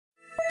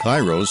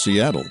Cairo,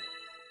 Seattle.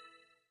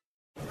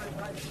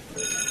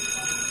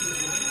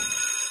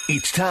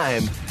 It's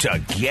time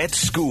to get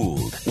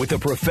schooled with the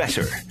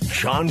professor,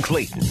 John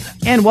Clayton.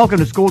 And welcome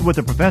to Schooled with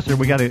the Professor.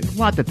 We got a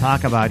lot to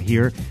talk about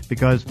here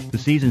because the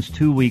season's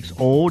 2 weeks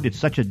old. It's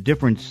such a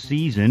different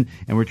season,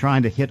 and we're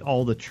trying to hit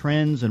all the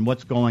trends and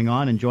what's going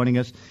on. And joining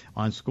us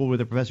on Schooled with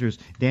the Professor is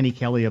Danny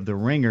Kelly of The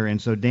Ringer.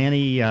 And so,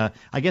 Danny,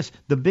 I guess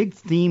the big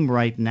theme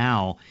right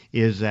now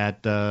is that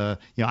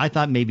I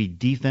thought maybe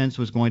defense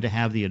was going to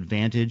have the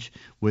advantage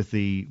with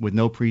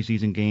no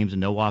preseason games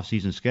and no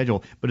off-season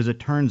schedule, but as it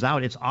turns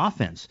out, it's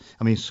offense.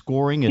 I mean,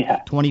 scoring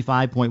at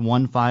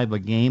 25.15 a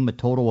game, a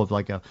total of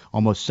like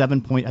almost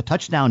 7 point, a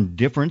touchdown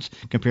difference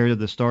compared to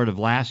the start of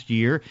last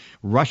year.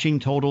 Rushing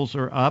totals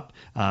are up.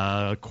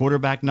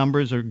 Quarterback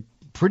numbers are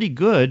pretty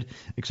good,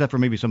 except for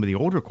maybe some of the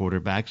older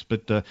quarterbacks.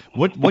 But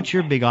what's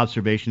your big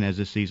observation as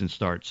this season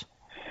starts?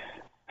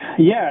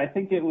 Yeah, I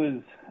think it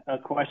was a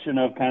question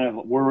of kind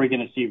of were we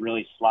going to see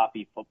really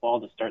sloppy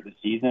football to start the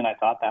season. I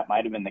thought that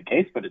might have been the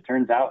case, but it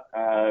turns out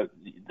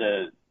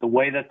the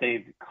way that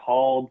they've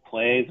called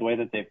plays, the way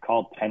that they've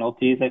called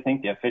penalties, I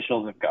think the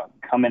officials have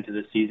come into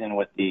the season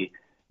with the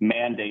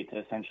mandate to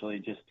essentially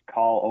just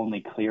call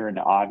only clear and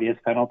obvious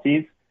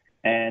penalties.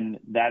 And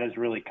that has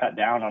really cut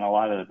down on a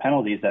lot of the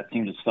penalties that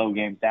seem to slow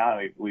games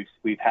down. We've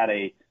had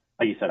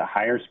like you said, a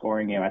higher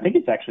scoring game. I think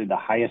it's actually the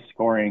highest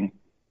scoring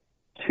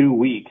 2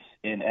 weeks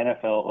in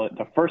NFL,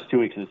 the first 2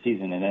 weeks of the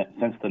season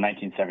since the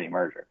 1970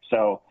 merger.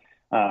 So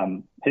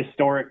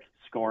historic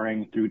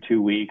scoring through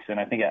 2 weeks, and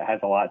I think it has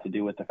a lot to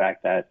do with the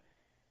fact that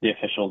the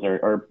officials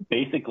are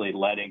basically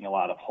letting a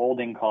lot of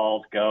holding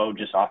calls go,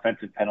 just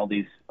offensive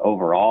penalties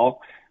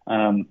overall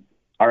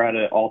are at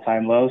an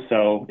all-time low.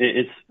 So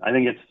I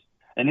think it's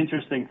an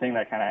interesting thing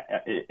that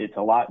it's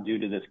a lot due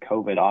to this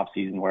COVID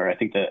offseason where I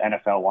think the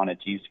NFL wanted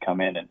teams to come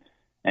in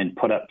and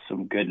put up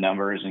some good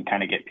numbers and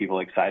kind of get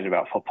people excited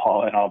about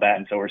football and all that.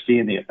 And so we're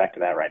seeing the effect of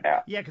that right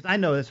now. Yeah, because I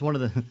know that's one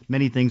of the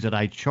many things that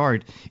I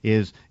chart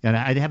is, and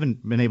I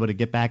haven't been able to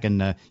get back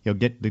and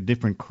get the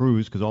different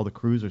crews because all the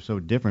crews are so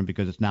different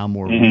because it's now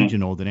more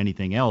regional than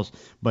anything else.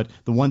 But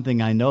the one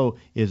thing I know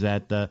is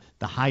that the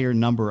higher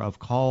number of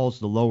calls,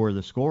 the lower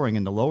the scoring,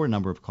 and the lower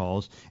number of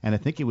calls. And I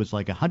think it was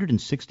like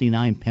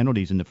 169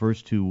 penalties in the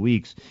first 2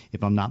 weeks,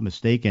 if I'm not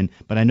mistaken.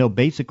 But I know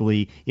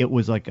basically it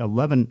was like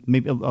 11,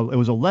 maybe it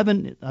was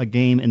 11 a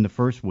game in the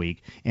first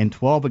week and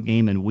 12 a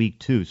game in week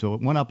 2. So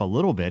it went up a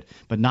little bit,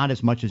 but not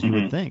as much as you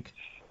would think.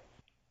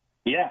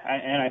 Yeah,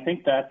 and I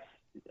think that's,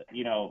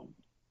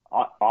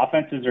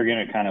 offenses are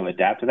going to kind of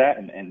adapt to that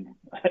and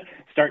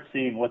start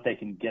seeing what they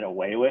can get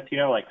away with,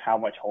 like how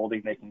much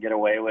holding they can get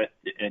away with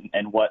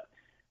and what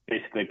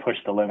basically push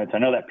the limits. I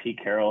know that Pete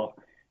Carroll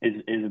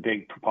is a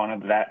big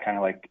proponent of that, kind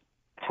of like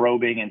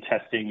probing and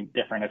testing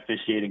different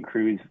officiating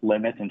crews'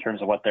 limits in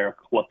terms of what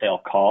they'll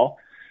call.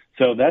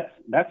 So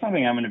that's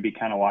something I'm going to be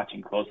kind of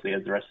watching closely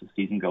as the rest of the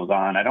season goes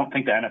on. I don't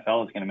think the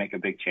NFL is going to make a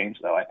big change,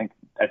 though. I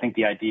think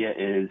the idea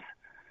is,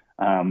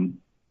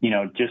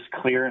 just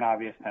clear and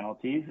obvious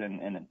penalties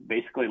and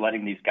basically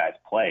letting these guys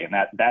play, and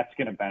that's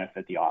going to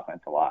benefit the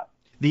offense a lot.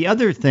 The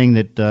other thing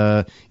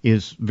that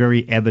is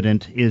very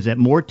evident is that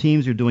more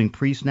teams are doing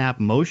pre-snap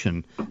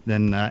motion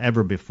than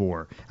ever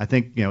before. I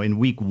think, in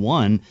week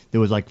 1,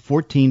 there was like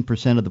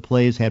 14% of the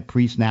plays had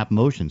pre-snap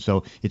motion.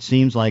 So it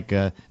seems like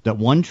that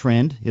one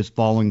trend is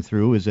following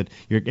through, is that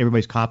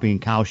everybody's copying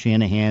Kyle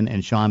Shanahan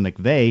and Sean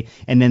McVay.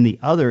 And then the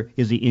other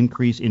is the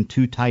increase in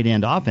 2 tight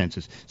end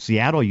offenses.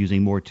 Seattle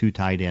using more 2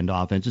 tight end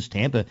offenses,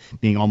 Tampa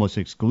being almost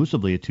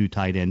exclusively a 2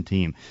 tight end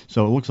team.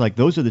 So it looks like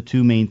those are the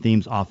 2 main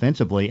themes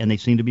offensively, and they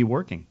seem to be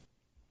working.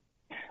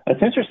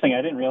 That's interesting.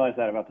 I didn't realize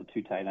that about the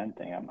 2 tight end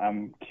thing.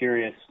 I'm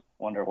curious,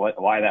 wonder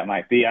why that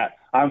might be.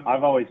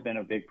 I've always been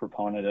a big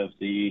proponent of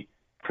the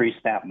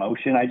pre-snap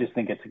motion. I just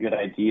think it's a good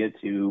idea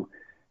to,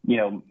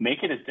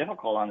 make it as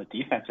difficult on the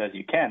defense as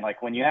you can.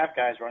 Like when you have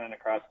guys running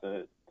across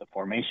the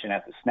formation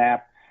at the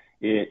snap,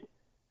 in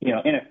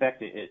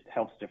effect, it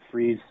helps to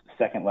freeze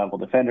second-level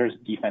defenders.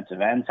 Defensive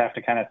ends have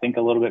to kind of think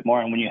a little bit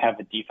more. And when you have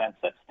a defense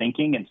that's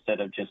thinking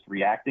instead of just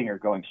reacting or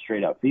going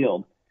straight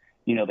upfield,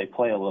 they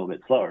play a little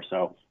bit slower.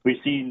 So we've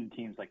seen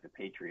teams like the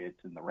Patriots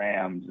and the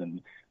Rams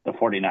and the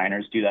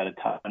 49ers do that a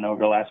ton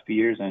over the last few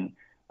years. And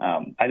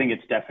I think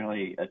it's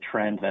definitely a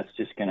trend that's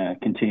just going to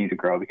continue to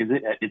grow because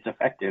it's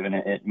effective and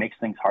it makes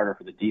things harder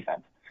for the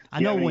defense.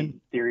 I know any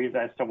theories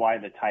as to why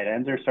the tight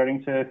ends are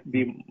starting to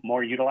be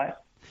more utilized?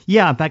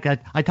 Yeah, in fact,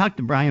 I talked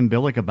to Brian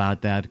Billick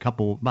about that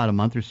about a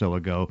month or so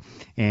ago,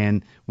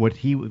 and what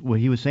he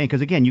was saying,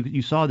 because again,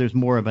 you saw there's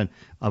more of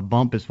a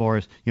bump as far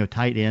as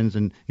tight ends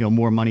and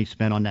more money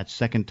spent on that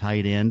second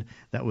tight end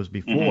that was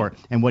before,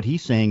 and what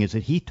he's saying is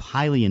that he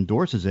highly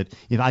endorses it.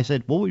 If I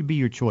said, what would be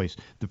your choice,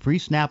 the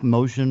pre-snap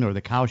motion or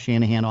the Kyle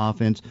Shanahan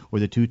offense or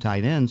the 2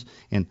 tight ends,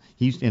 and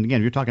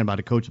again, you're talking about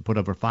a coach that put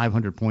over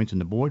 500 points on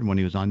the board when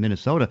he was on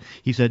Minnesota.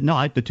 He said,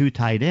 no, the 2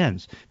 tight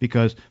ends,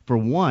 because for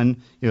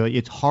one,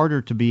 it's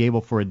harder to be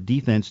able for a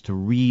defense to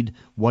read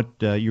what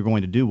you're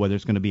going to do, whether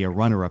it's going to be a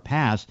run or a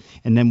pass.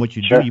 And then what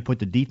you do, you put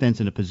the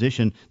defense in a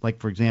position, like,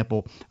 for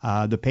example,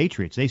 the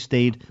Patriots. They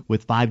stayed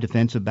with 5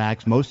 defensive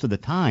backs most of the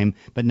time,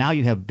 but now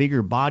you have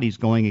bigger bodies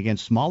going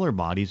against smaller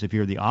bodies if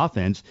you're the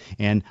offense.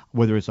 And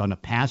whether it's on a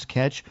pass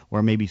catch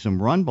or maybe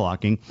some run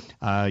blocking,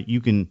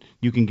 you can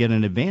get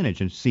an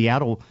advantage. And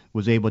Seattle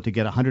was able to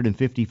get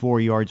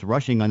 154 yards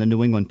rushing on the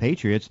New England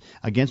Patriots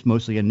against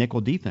mostly a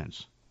nickel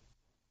defense.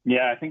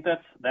 Yeah, I think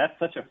that's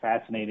such a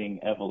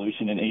fascinating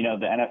evolution. And,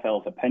 the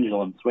NFL is a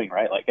pendulum swing,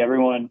 right? Like,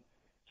 everyone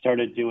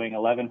started doing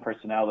 11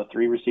 personnel, the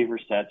 3 receiver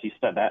sets.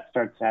 That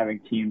starts having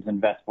teams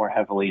invest more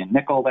heavily in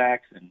nickel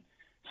backs and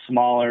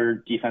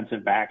smaller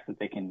defensive backs that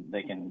they can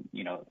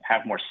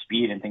have more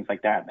speed and things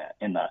like that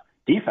in the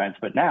defense.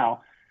 But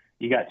now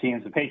you got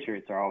teams, the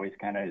Patriots are always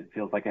kind of, it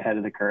feels like, ahead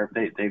of the curve.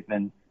 They've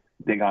been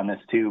big on this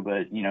too,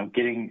 but,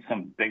 getting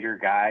some bigger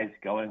guys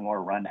going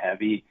more run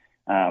heavy,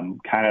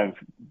 kind of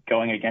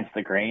going against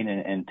the grain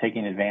and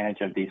taking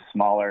advantage of these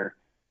smaller,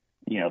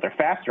 they're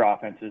faster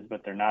offenses,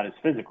 but they're not as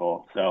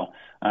physical. So,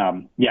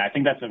 I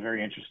think that's a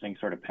very interesting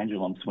sort of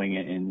pendulum swing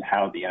in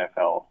how the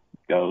NFL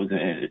goes.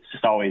 And it's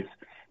just always,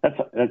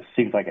 that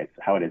seems like it's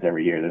how it is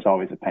every year. There's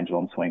always a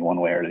pendulum swing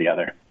one way or the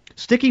other.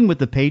 Sticking with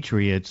the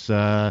Patriots,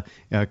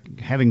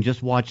 having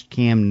just watched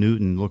Cam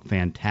Newton look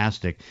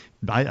fantastic,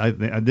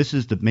 this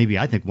is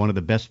I think one of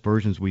the best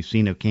versions we've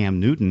seen of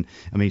Cam Newton.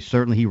 I mean,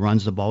 certainly he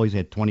runs the ball. He's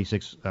had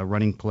 26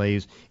 running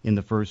plays in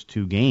the first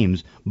 2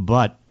 games,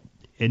 but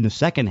in the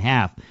second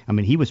half, I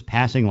mean, he was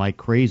passing like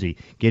crazy,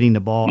 getting the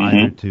ball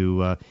either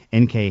to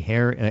N.K.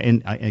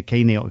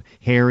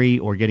 Harry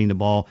or getting the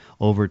ball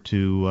over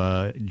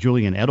to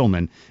Julian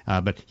Edelman.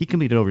 But he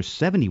completed over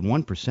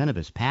 71% of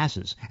his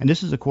passes. And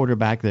this is a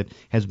quarterback that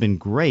has been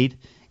great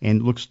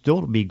and looks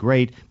still to be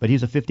great, but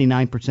he's a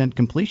 59%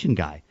 completion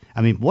guy.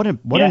 I mean, what an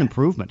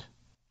improvement.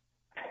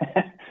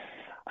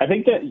 I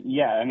think that,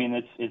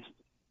 it's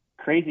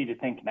crazy to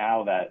think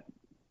now that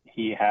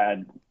he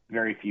had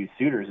very few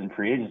suitors in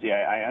free agency.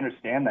 I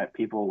understand that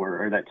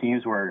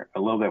teams were a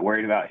little bit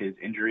worried about his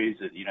injuries,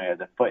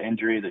 the foot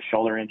injury, the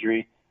shoulder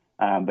injury,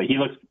 but he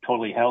looks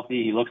totally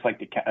healthy. He looks like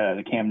the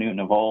Cam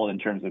Newton of old in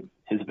terms of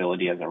his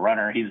ability as a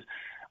runner. He's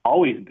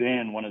always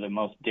been one of the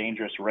most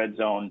dangerous red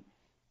zone,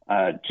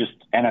 just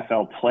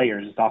NFL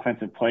players,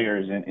 offensive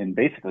players in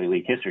basically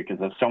league history, because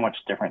there's so much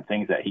different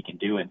things that he can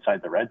do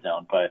inside the red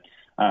zone. But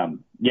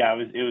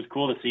it was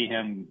cool to see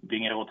him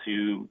being able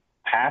to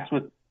pass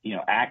with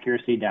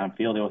accuracy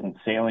downfield. He wasn't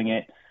sailing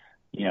it.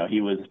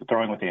 He was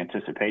throwing with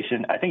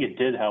anticipation. I think it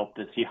did help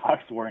the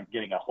Seahawks weren't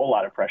getting a whole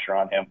lot of pressure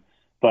on him.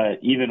 But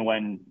even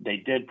when they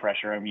did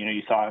pressure him,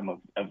 you saw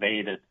him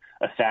evade a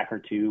sack or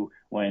two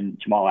when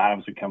Jamal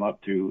Adams would come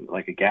up through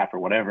like a gap or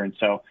whatever. And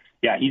so,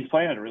 he's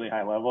playing at a really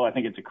high level. I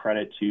think it's a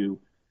credit to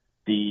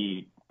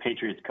the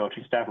Patriots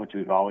coaching staff, which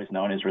we've always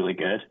known is really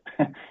good.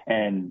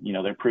 And,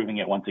 they're proving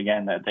it once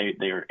again that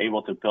they are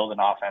able to build an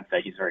offense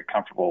that he's very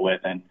comfortable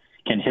with and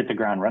can hit the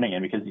ground running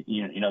in, because,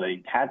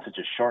 they had such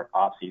a short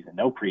off season,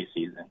 no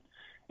preseason.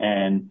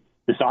 And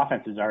this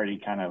offense is already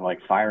kind of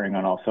like firing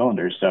on all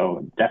cylinders.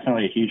 So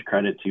definitely a huge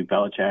credit to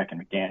Belichick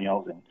and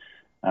McDaniels and,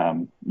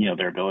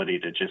 their ability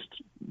to just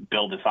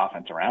build this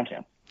offense around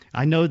him.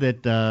 I know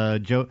that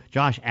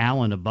Josh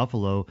Allen of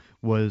Buffalo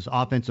was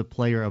Offensive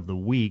Player of the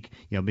Week,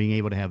 being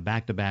able to have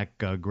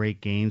back-to-back great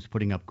games,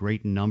 putting up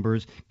great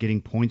numbers,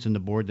 getting points on the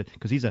board,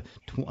 because he's a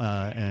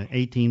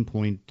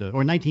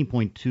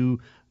 19.2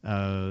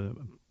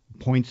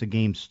 points a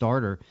game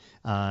starter,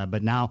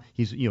 but now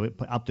he's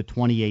up to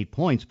 28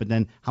 points. But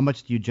then how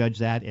much do you judge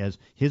that as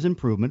his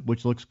improvement,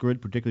 which looks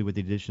good, particularly with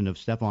the addition of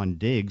Stephon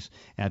Diggs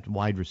at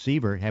wide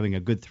receiver, having a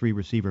good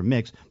 3-receiver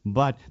mix.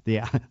 But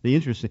the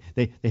interesting,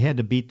 they had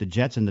to beat the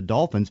Jets and the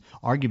Dolphins,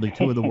 arguably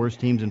 2 of the worst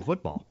teams in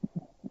football.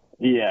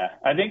 Yeah,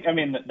 I think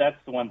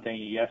that's the one thing.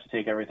 You have to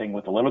take everything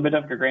with a little bit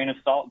of a grain of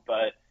salt,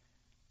 but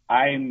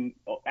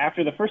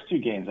after the first 2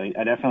 games, I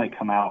definitely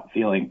come out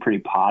feeling pretty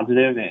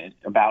positive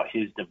about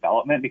his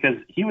development, because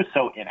he was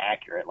so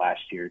inaccurate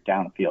last year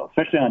downfield,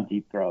 especially on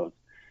deep throws.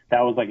 That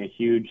was like a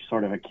huge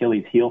sort of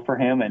Achilles heel for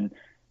him, and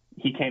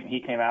he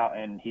came out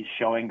and he's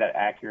showing that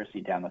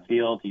accuracy down the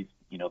field. They've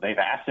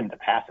asked him to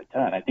pass a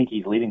ton. I think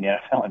he's leading the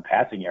NFL in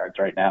passing yards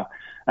right now.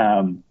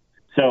 I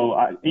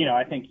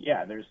think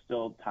there's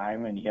still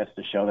time, and he has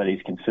to show that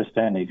he's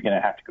consistent. He's going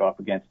to have to go up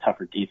against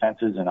tougher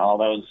defenses, and all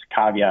those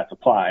caveats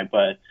apply.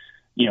 But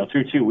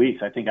through 2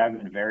 weeks, I think I've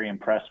been very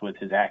impressed with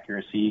his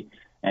accuracy,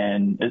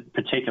 and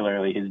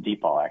particularly his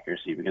deep ball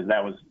accuracy, because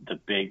that was the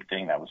big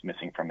thing that was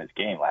missing from his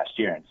game last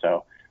year. And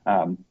so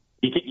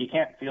you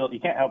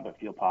can't help but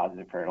feel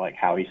positive for like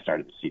how he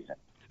started the season.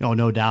 Oh,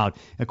 no doubt.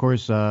 Of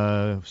course,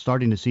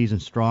 starting the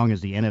season strong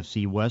is the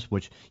NFC West,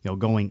 which,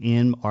 going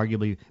in,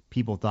 arguably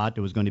people thought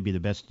it was going to be the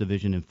best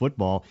division in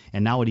football,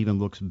 and now it even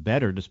looks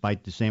better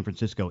despite the San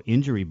Francisco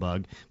injury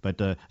bug. But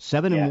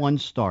 7-1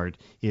 start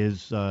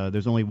is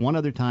there's only one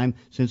other time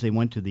since they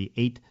went to the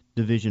 8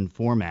 division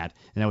format,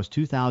 and that was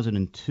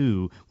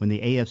 2002 when the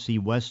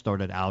AFC West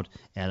started out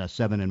at a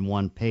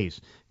 7-1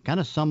 pace. Kind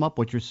of sum up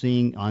what you're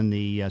seeing on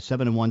the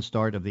 7-1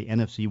 start of the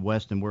NFC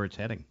West and where it's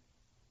heading.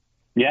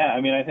 Yeah,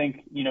 I mean, I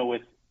think,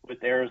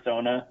 with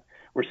Arizona,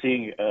 we're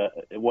seeing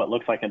what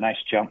looks like a nice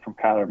jump from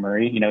Kyler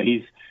Murray.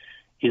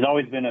 He's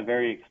always been a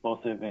very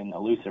explosive and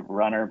elusive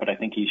runner, but I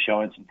think he's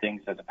showing some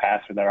things as a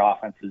passer. Their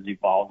offense is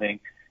evolving,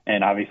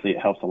 and obviously it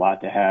helps a lot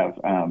to have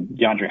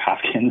DeAndre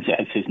Hopkins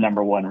as his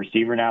number one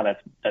receiver now.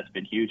 That's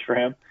been huge for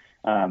him.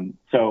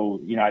 So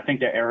I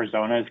think that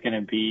Arizona is going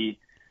to be,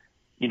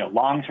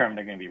 long term,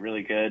 they're going to be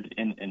really good.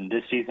 In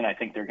this season, I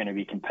think they're going to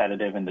be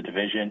competitive in the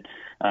division.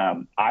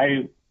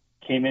 I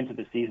came into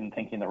the season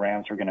thinking the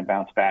Rams were going to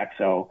bounce back.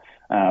 So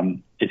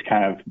it's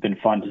kind of been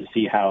fun to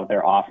see how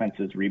their offense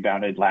has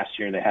rebounded. Last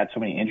year, they had so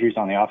many injuries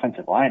on the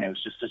offensive line. It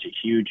was just such a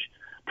huge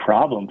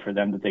problem for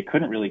them that they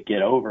couldn't really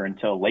get over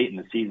until late in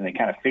the season. They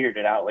kind of figured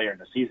it out later in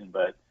the season,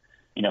 but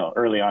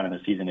early on in the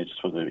season, it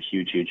just was a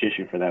huge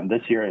issue for them.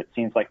 This year, it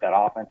seems like that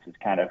offense is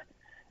kind of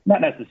not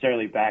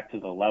necessarily back to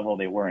the level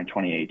they were in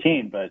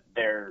 2018, but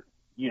they're,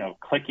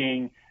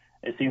 clicking.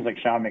 It seems like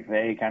Sean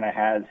McVay kind of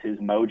has his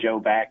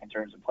mojo back in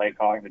terms of play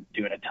calling, but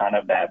doing a ton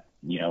of that,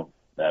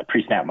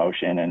 pre-snap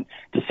motion and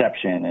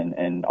deception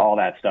and all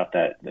that stuff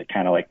that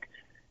kind of like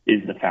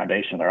is the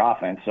foundation of their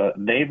offense. So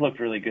they've looked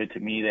really good to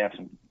me. They have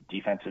some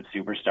defensive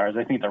superstars.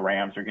 I think the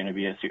Rams are going to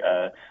be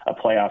a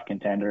playoff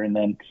contender. And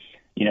then,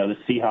 the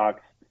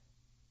Seahawks,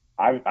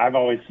 I've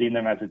always seen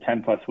them as a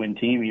 10-plus win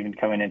team, even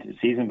coming into the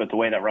season. But the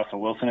way that Russell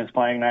Wilson is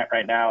playing that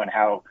right now and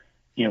how,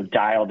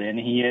 dialed in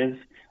he is,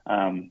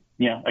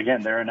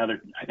 again, they're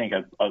another, I think,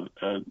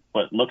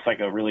 what looks like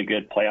a really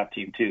good playoff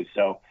team too.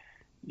 So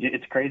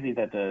it's crazy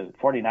that the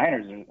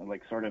 49ers are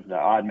like sort of the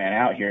odd man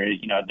out here.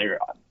 They're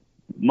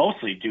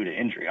mostly due to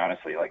injury,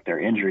 honestly. Like their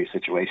injury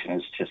situation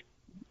is just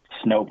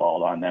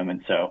snowballed on them.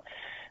 And so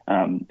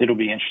it'll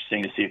be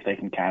interesting to see if they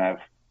can kind of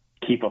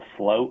keep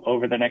afloat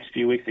over the next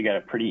few weeks. They got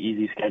a pretty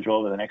easy schedule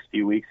over the next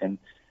few weeks, and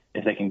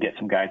if they can get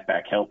some guys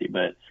back healthy.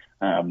 But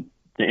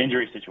the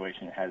injury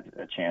situation has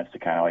a chance to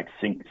kind of like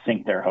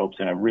sink their hopes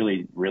in a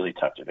really, really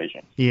tough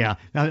division. Yeah.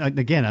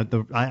 Again,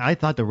 I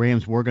thought the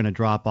Rams were going to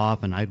drop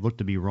off, and I looked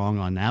to be wrong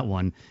on that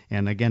one.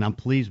 And again, I'm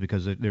pleased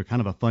because they're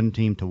kind of a fun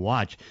team to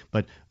watch.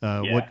 But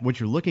what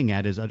you're looking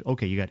at is,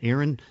 okay, you got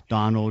Aaron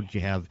Donald, you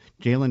have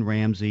Jalen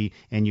Ramsey,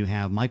 and you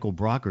have Michael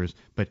Brockers.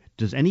 But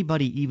does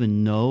anybody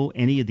even know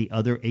any of the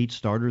other 8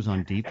 starters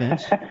on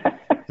defense?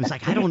 It's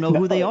like, I don't know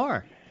who they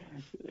are.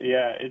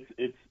 Yeah,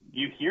 it's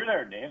you hear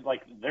their names,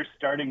 like they're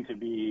starting to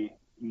be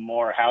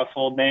more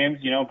household names,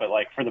 but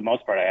like for the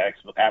most part, I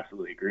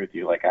absolutely agree with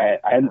you. Like I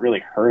hadn't really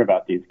heard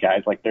about these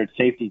guys. Like their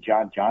safety,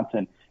 John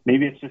Johnson,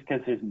 maybe it's just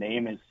because his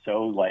name is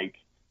so like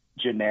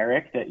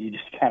generic that you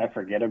just kind of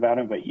forget about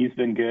him, but he's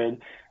been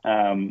good.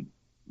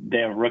 They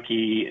have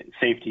rookie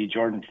safety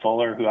Jordan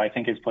Fuller, who I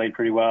think has played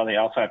pretty well. They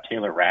also have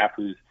Taylor Rapp,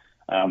 who's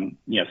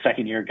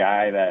second-year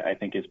guy that I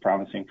think is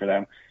promising for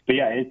them. But,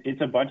 yeah,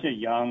 it's a bunch of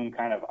young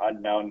kind of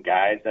unknown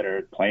guys that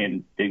are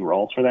playing big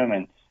roles for them,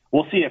 and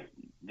we'll see if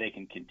they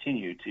can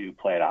continue to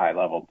play at a high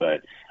level.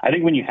 But I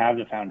think when you have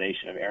the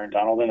foundation of Aaron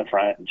Donald in the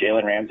front and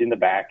Jalen Ramsey in the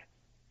back,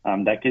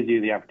 that gives you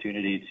the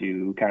opportunity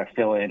to kind of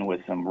fill in with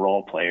some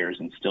role players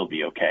and still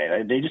be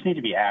okay. They just need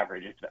to be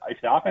average.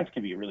 If the offense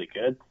can be really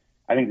good,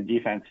 I think the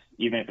defense,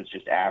 even if it's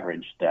just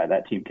average,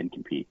 that team can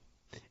compete.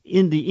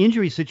 In the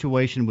injury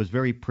situation was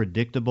very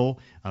predictable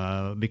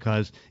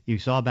because you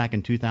saw back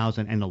in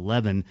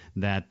 2011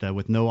 that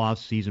with no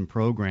off-season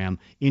program,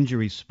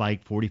 injuries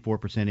spiked,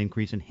 44%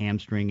 increase in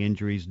hamstring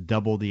injuries,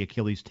 double the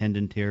Achilles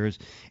tendon tears,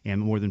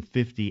 and more than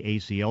 50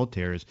 ACL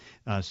tears.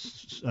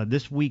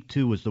 This week,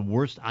 too, was the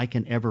worst I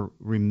can ever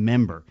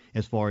remember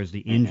as far as the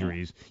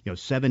injuries.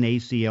 7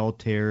 ACL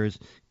tears,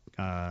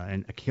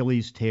 an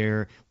Achilles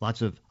tear,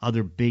 lots of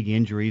other big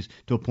injuries,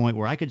 to a point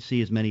where I could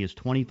see as many as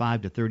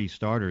 25 to 30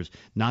 starters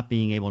not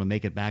being able to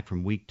make it back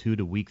from week 2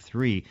 to week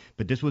 3.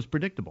 But this was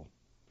predictable.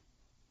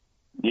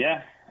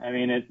 Yeah, I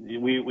mean,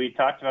 we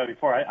talked about it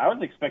before. I was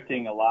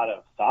expecting a lot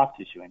of soft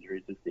tissue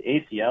injuries. It's the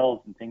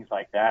ACLs and things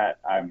like that.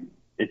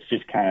 It's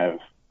just kind of,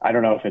 I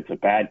don't know if it's a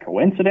bad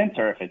coincidence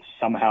or if it's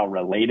somehow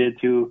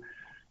related to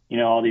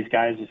all these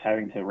guys just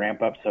having to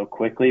ramp up so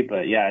quickly.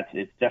 But, yeah,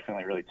 it's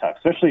definitely really tough,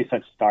 especially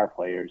such star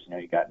players.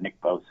 You got Nick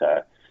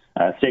Bosa,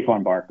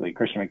 Saquon Barkley,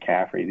 Christian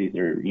McCaffrey. These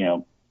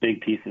are, big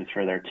pieces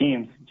for their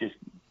teams, just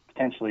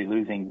potentially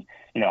losing,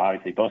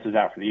 obviously Bosa's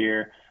out for the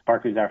year,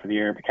 Barkley's out for the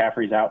year,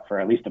 McCaffrey's out for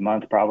at least a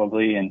month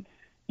probably. And,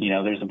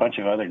 there's a bunch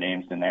of other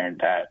names in there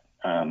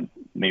that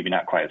maybe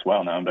not quite as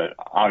well known, but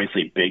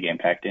obviously big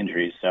impact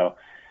injuries. So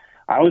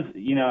I was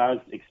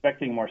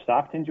expecting more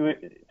soft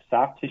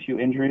tissue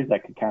injuries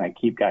that could kind of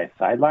keep guys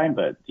sidelined,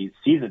 but these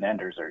season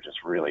enders are just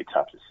really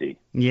tough to see.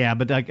 Yeah,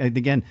 but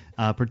again,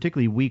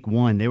 particularly week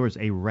 1, there was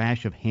a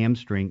rash of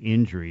hamstring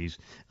injuries.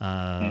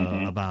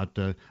 About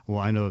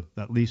I know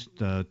at least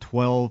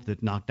 12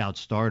 that knocked out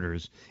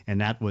starters,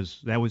 and that was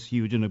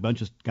huge, and a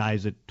bunch of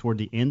guys that toward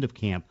the end of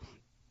camp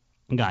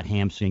got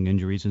hamstring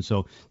injuries, and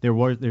so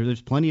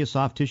there's plenty of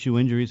soft tissue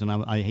injuries, and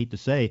I hate to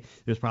say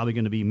there's probably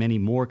going to be many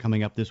more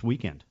coming up this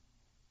weekend.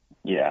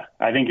 Yeah,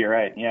 I think you're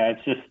right. Yeah,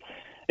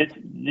 it's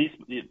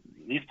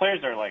these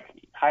players are like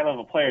high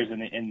level players,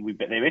 and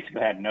they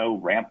basically had no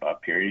ramp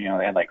up period.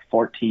 They had like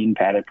 14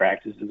 padded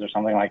practices or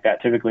something like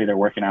that. Typically, they're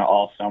working out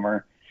all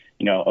summer,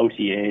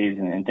 OTAs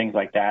and things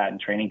like that, and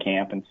training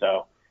camp, and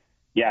so.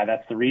 Yeah,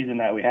 that's the reason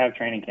that we have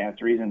training camp. It's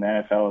the reason the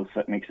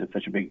NFL makes it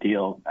such a big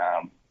deal.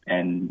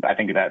 And I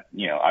think that,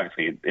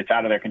 obviously it's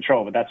out of their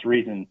control, but that's the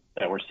reason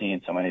that we're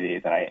seeing so many of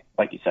these. And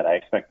like you said, I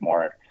expect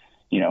more,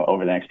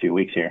 over the next few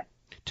weeks here.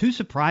 Two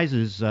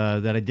surprises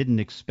that I didn't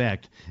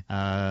expect.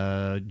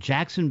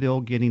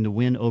 Jacksonville getting the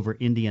win over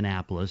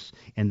Indianapolis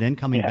and then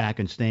coming back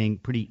and staying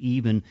pretty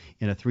even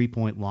in a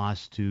 3-point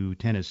loss to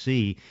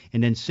Tennessee.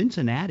 And then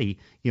Cincinnati,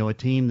 a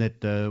team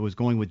that was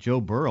going with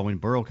Joe Burrow,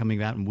 and Burrow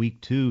coming out in week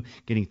 2,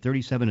 getting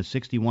 37 of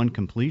 61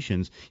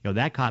 completions.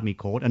 That caught me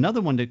cold.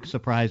 Another one that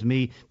surprised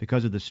me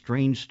because of the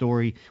strange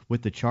story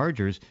with the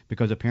Chargers,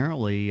 because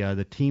apparently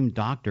the team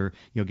doctor,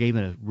 gave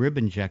a rib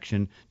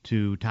injection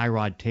to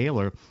Tyrod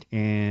Taylor,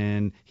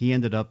 and he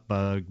ended up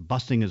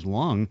busting his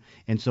lung.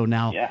 And so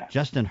now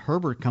Justin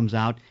Herbert comes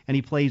out and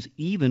he plays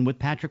even with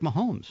Patrick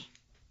Mahomes.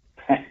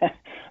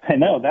 I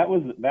know that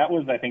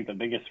was I think the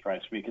biggest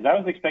surprise for me, because I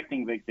was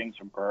expecting big things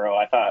from Burrow.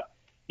 I thought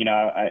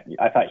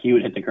I thought he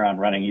would hit the ground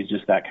running. He's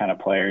just that kind of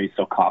player. He's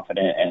so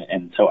confident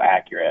and so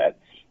accurate.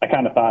 I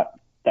kind of thought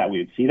that we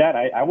would see that.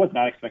 I was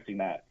not expecting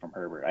that from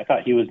Herbert. I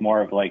thought he was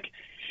more of like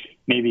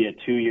maybe a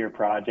 2-year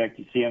project.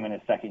 You see him in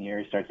his second year,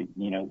 he starts to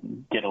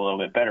get a little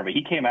bit better. But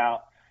he came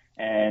out,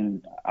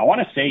 and I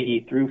want to say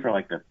he threw for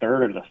like the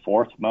 3rd or the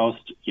 4th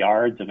most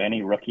yards of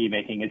any rookie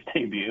making his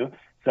debut.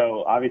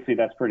 So obviously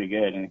that's pretty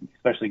good, and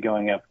especially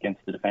going up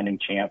against the defending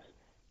champs.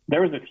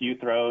 There was a few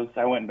throws.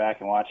 I went back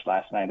and watched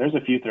last night. There's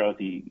a few throws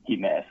he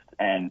missed,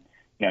 and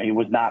he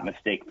was not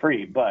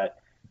mistake-free. But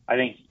I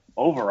think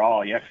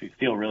overall you actually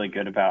feel really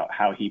good about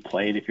how he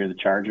played if you're the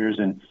Chargers,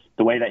 and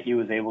the way that he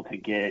was able to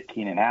get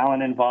Keenan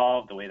Allen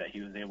involved, the way that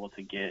he was able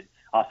to get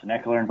Austin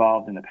Eckler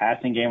involved in the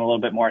passing game a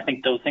little bit more. I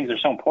think those things are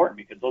so important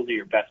because those are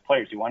your best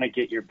players. You want to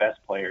get your best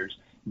players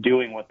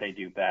doing what they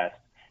do best.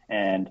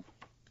 And,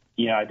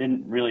 I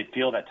didn't really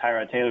feel that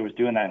Tyrod Taylor was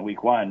doing that in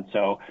week 1.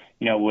 So,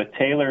 with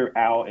Taylor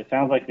out, it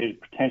sounds like they're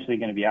potentially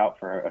going to be out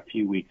for a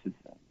few weeks.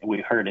 We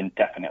heard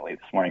indefinitely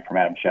this morning from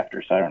Adam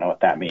Schefter, so I don't know what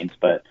that means.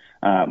 But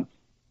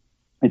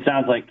it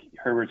sounds like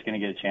Herbert's going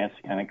to get a chance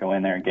to kind of go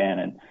in there again.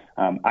 And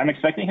I'm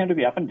expecting him to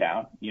be up and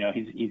down.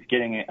 He's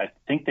getting it. I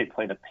think they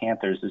play the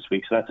Panthers this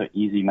week, so that's an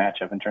easy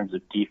matchup in terms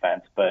of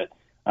defense. But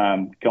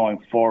going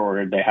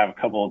forward, they have a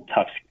couple of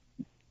tough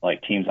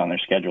teams on their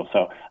schedule.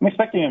 So I'm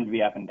expecting him to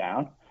be up and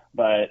down.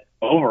 But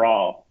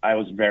overall, I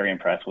was very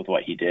impressed with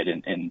what he did,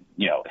 and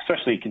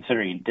especially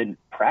considering he didn't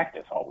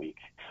practice all week,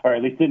 or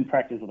at least didn't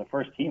practice with the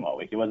first team all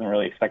week. He wasn't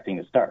really expecting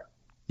to start.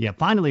 Yeah,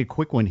 finally, a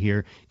quick one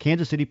here.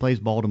 Kansas City plays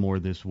Baltimore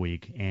this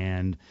week,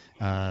 and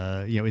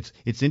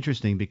it's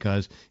interesting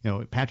because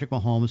Patrick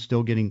Mahomes is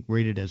still getting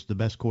rated as the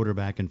best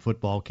quarterback in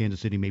football. Kansas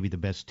City may be the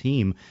best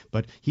team,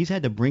 but he's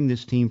had to bring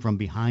this team from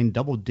behind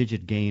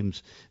double-digit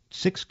games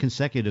 6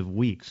 consecutive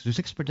weeks. There's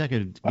 6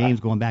 consecutive games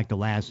going back to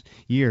last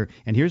year,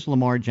 and here's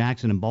Lamar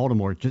Jackson in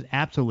Baltimore just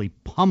absolutely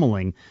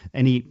pummeling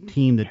any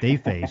team that they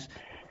face.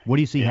 What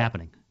do you see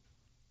happening?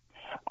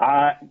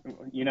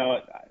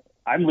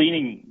 I'm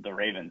leaning the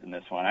Ravens in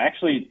this one. I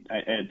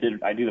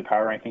do the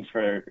power rankings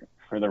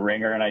for the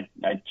Ringer, and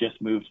I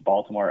just moved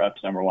Baltimore up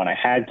to number 1. I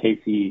had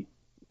KC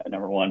at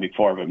number 1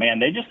 before, but man,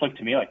 they just look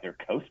to me like they're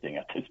coasting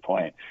at this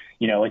point.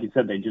 Like you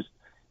said, they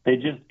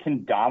just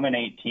can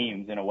dominate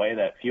teams in a way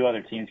that few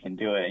other teams can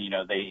do it.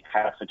 They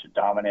have such a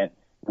dominant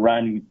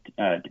run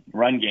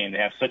game. They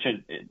have such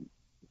a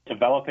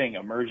developing,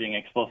 emerging,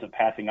 explosive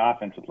passing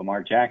offense with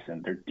Lamar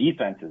Jackson. Their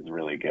defense is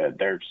really good.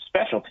 Their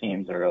special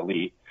teams are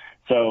elite.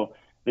 So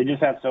they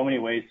just have so many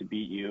ways to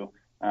beat you.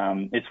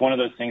 It's one of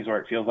those things where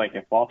it feels like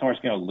if Baltimore's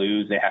going to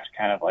lose, they have to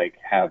kind of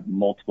have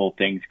multiple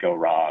things go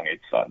wrong.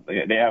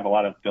 They have a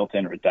lot of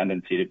built-in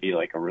redundancy to be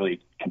like a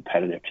really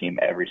competitive team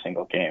every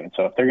single game. And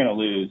so if they're going to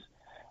lose,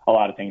 a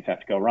lot of things have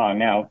to go wrong.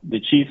 Now, the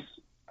Chiefs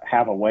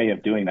have a way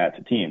of doing that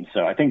to teams.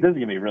 So I think this is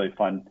going to be a really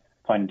fun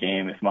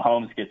game. If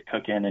Mahomes gets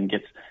cooking and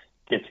gets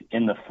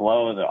in the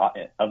flow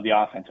of the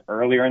offense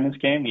earlier in this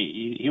game,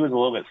 he was a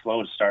little bit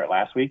slow to start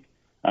last week.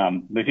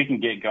 But if he can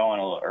get going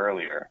a little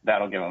earlier,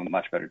 that'll give him a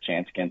much better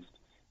chance against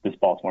this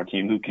Baltimore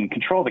team who can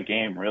control the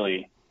game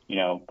really,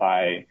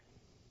 by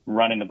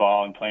running the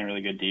ball and playing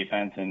really good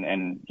defense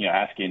and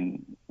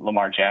asking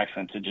Lamar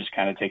Jackson to just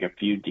kind of take a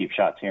few deep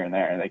shots here and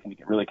there, and they can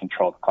really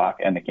control the clock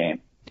and the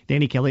game.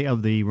 Danny Kelly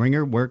of The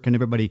Ringer, where can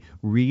everybody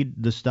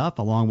read the stuff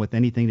along with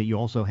anything that you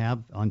also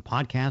have on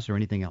podcasts or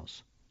anything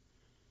else?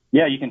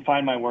 Yeah, you can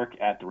find my work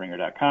at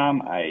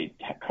theringer.com. I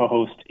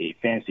co-host a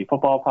fantasy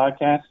football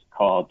podcast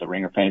called The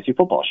Ringer Fantasy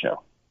Football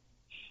Show.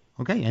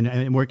 Okay,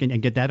 and where can you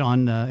get that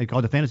on?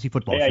 Called the Fantasy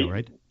Football Show,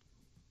 right?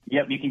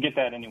 Yep, you can get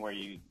that anywhere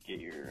you get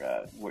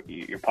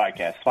your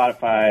podcast,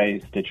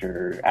 Spotify,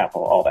 Stitcher,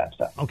 Apple, all that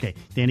stuff. Okay,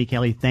 Danny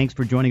Kelly, thanks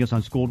for joining us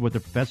on Schooled with the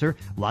Professor.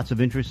 Lots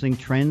of interesting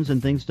trends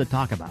and things to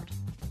talk about.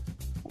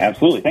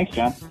 Absolutely. Thanks,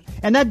 John.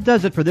 And that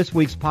does it for this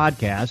week's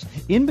podcast.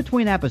 In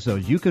between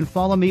episodes, you can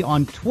follow me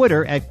on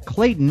Twitter at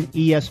Clayton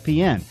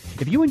ESPN.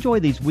 If you enjoy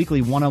these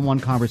weekly one-on-one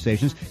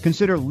conversations,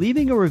 consider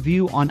leaving a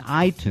review on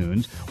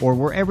iTunes or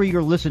wherever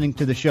you're listening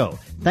to the show.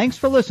 Thanks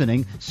for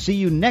listening. See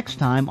you next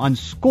time on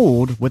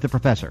Schooled with the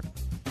Professor.